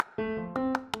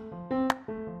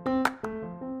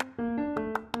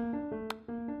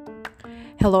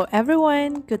Hello,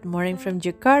 everyone. Good morning from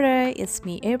Jakarta. It's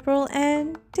me, April,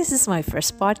 and this is my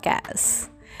first podcast.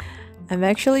 I'm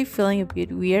actually feeling a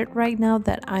bit weird right now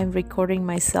that I'm recording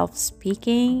myself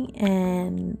speaking,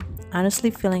 and honestly,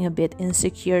 feeling a bit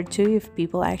insecure too if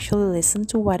people actually listen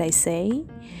to what I say.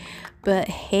 But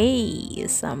hey,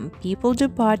 some people do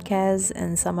podcasts,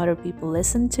 and some other people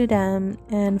listen to them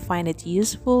and find it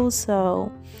useful,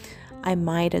 so I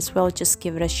might as well just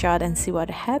give it a shot and see what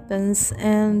happens,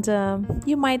 and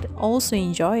you might also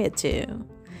enjoy it too.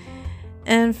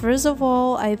 And first of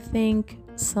all, I think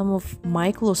some of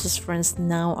my closest friends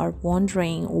now are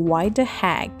wondering why the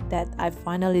heck that I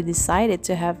finally decided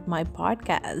to have my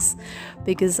podcast,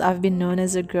 because I've been known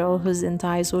as a girl who's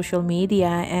into social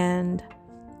media and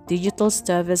digital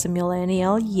stuff as a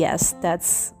millennial. Yes,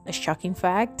 that's a shocking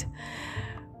fact.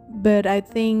 But I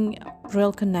think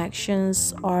real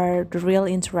connections are the real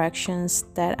interactions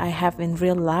that I have in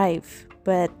real life.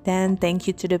 But then, thank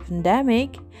you to the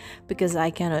pandemic, because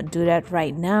I cannot do that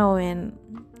right now, and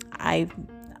I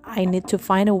I need to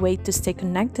find a way to stay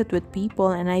connected with people.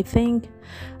 And I think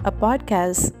a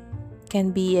podcast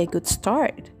can be a good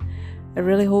start. I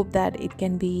really hope that it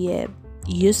can be a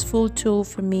useful tool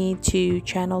for me to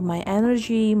channel my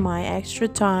energy, my extra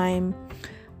time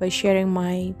by sharing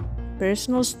my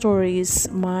personal stories,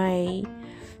 my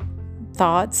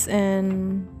thoughts,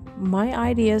 and my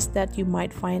ideas that you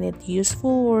might find it useful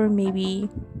or maybe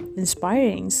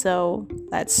inspiring. So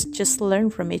let's just learn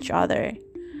from each other.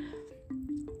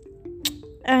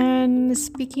 And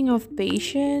speaking of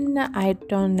passion, I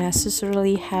don't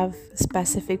necessarily have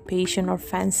specific passion or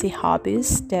fancy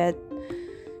hobbies that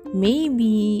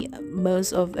maybe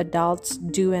most of adults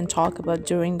do and talk about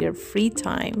during their free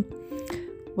time.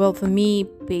 Well, for me,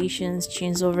 patience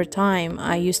changed over time.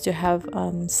 I used to have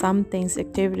some things,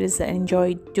 activities that I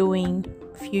enjoyed doing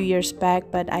a few years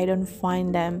back, but I don't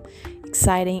find them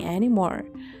exciting anymore.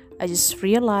 I just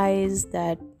realized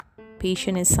that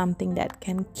patience is something that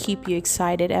can keep you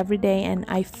excited every day, and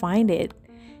I find it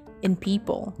in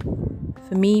people.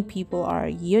 For me, people are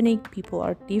unique, people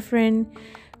are different,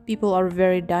 people are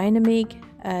very dynamic,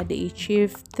 they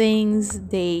achieve things,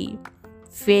 they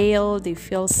fail, they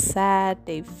feel sad,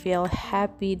 they feel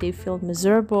happy, they feel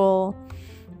miserable,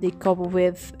 they cope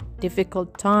with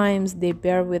difficult times, they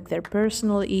bear with their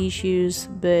personal issues,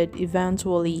 but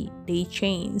eventually they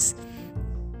change.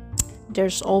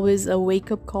 There's always a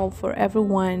wake-up call for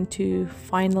everyone to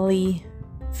finally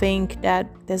think that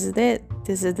this is it,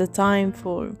 this is the time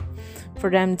for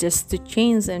them just to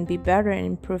change and be better and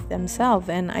improve themselves.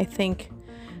 And I think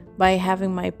by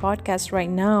having my podcast right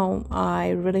now, I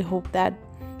really hope that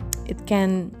it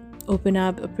can open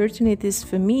up opportunities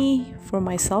for me, for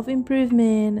my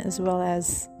self-improvement, as well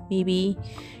as maybe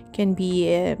can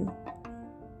be a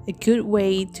good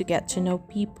way to get to know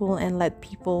people and let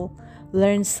people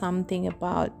learn something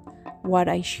about what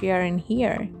I share in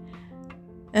here.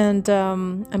 And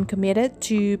I'm committed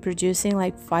to producing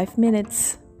like 5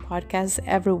 minutes podcast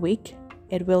every week.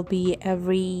 It will be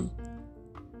every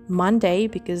Monday,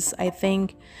 because I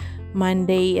think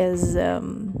Monday is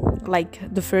like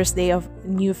the first day of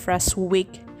new fresh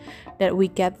week, that we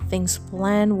get things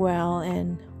planned well,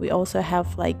 and we also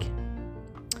have like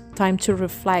time to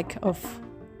reflect of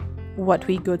what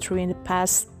we go through in the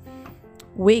past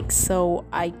week. So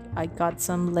I got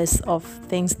some list of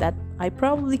things that I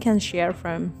probably can share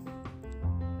from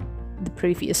the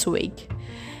previous week.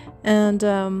 And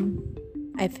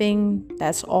I think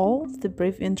that's all, the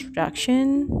brief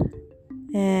introduction,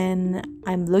 and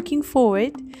I'm looking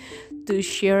forward to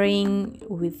sharing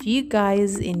with you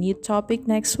guys a new topic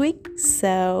next week.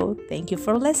 So thank you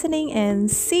for listening, and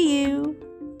see you.